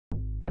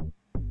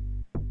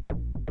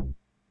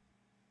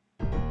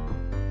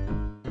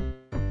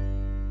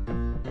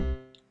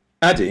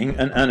Adding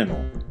an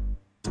animal.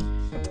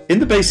 In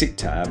the Basic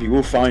tab, you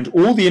will find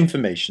all the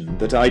information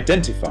that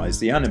identifies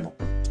the animal.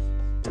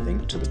 A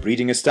link to the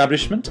breeding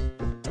establishment,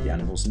 the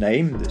animal's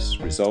name, this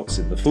results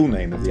in the full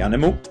name of the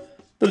animal,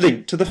 the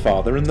link to the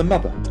father and the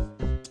mother,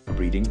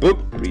 breeding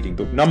book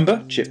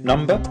number, chip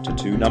number,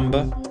 tattoo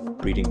number,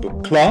 breeding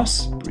book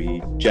class,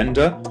 breed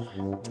gender,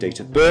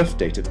 date of birth,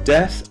 date of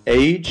death,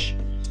 age,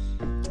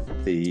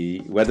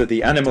 whether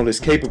the animal is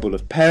capable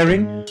of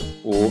pairing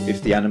or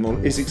if the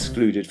animal is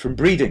excluded from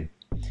breeding.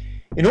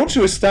 In order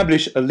to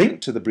establish a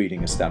link to the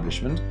breeding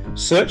establishment,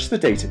 search the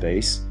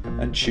database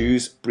and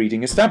choose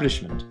breeding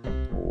establishment.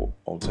 Or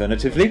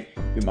alternatively,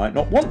 you might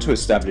not want to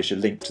establish a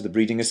link to the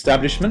breeding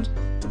establishment.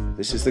 If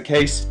this is the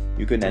case,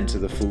 you can enter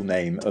the full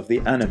name of the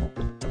animal.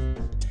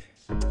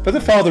 For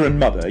the father and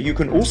mother, you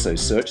can also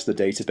search the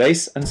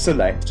database and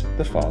select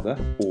the father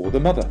or the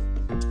mother.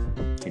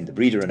 In the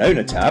Breeder and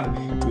Owner tab,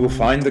 you will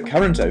find the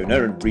current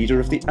owner and breeder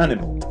of the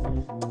animal.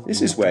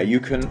 This is where you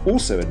can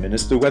also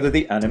administer whether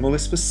the animal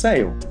is for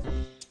sale.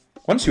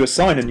 Once you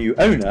assign a new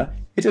owner,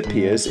 it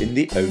appears in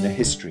the owner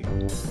history.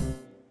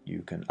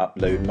 You can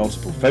upload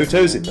multiple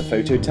photos in the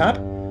Photo tab.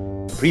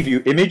 The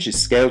preview image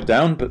is scaled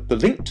down, but the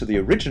link to the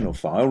original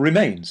file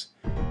remains.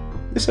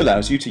 This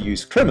allows you to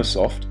use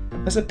Chromosoft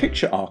as a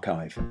picture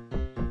archive.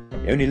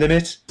 The only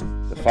limit,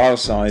 the file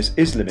size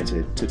is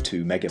limited to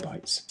 2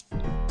 megabytes.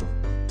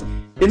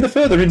 In the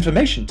Further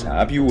Information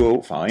tab, you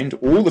will find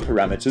all the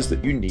parameters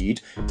that you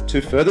need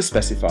to further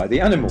specify the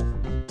animal,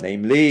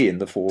 namely in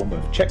the form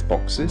of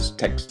checkboxes,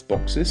 text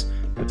boxes,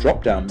 a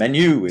drop-down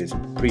menu with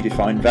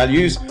predefined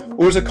values,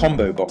 or as a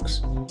combo box,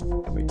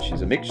 which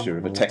is a mixture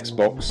of a text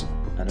box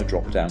and a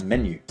drop-down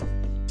menu.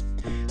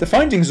 The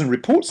Findings and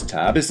Reports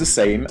tab is the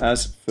same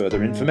as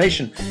Further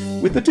Information,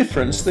 with the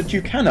difference that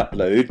you can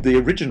upload the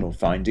original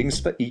findings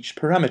for each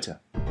parameter.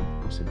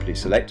 Simply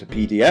select a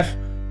PDF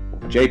or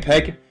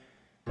JPEG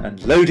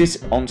and load it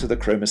onto the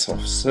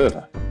Chromosoft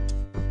server.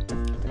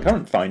 The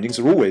current findings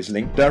are always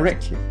linked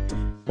directly.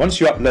 Once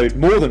you upload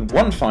more than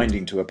one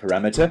finding to a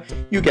parameter,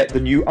 you get the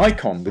new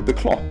icon with the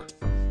clock.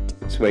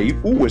 This way you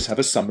always have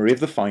a summary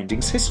of the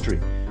findings history.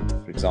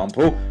 For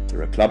example,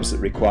 there are clubs that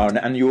require an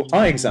annual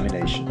eye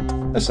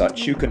examination. As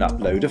such, you can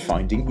upload a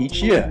finding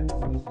each year.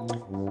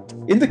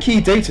 In the Key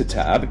Data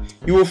tab,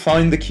 you will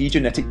find the key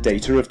genetic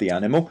data of the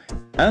animal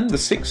and the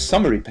 6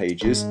 summary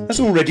pages as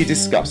already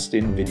discussed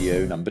in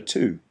video number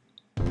 2.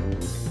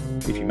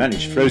 If you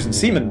manage frozen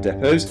semen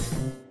depots,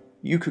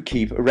 you could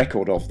keep a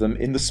record of them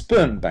in the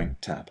Sperm Bank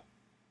tab.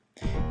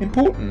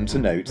 Important to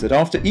note that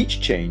after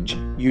each change,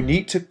 you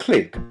need to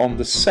click on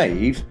the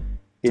Save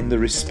in the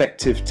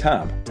respective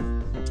tab.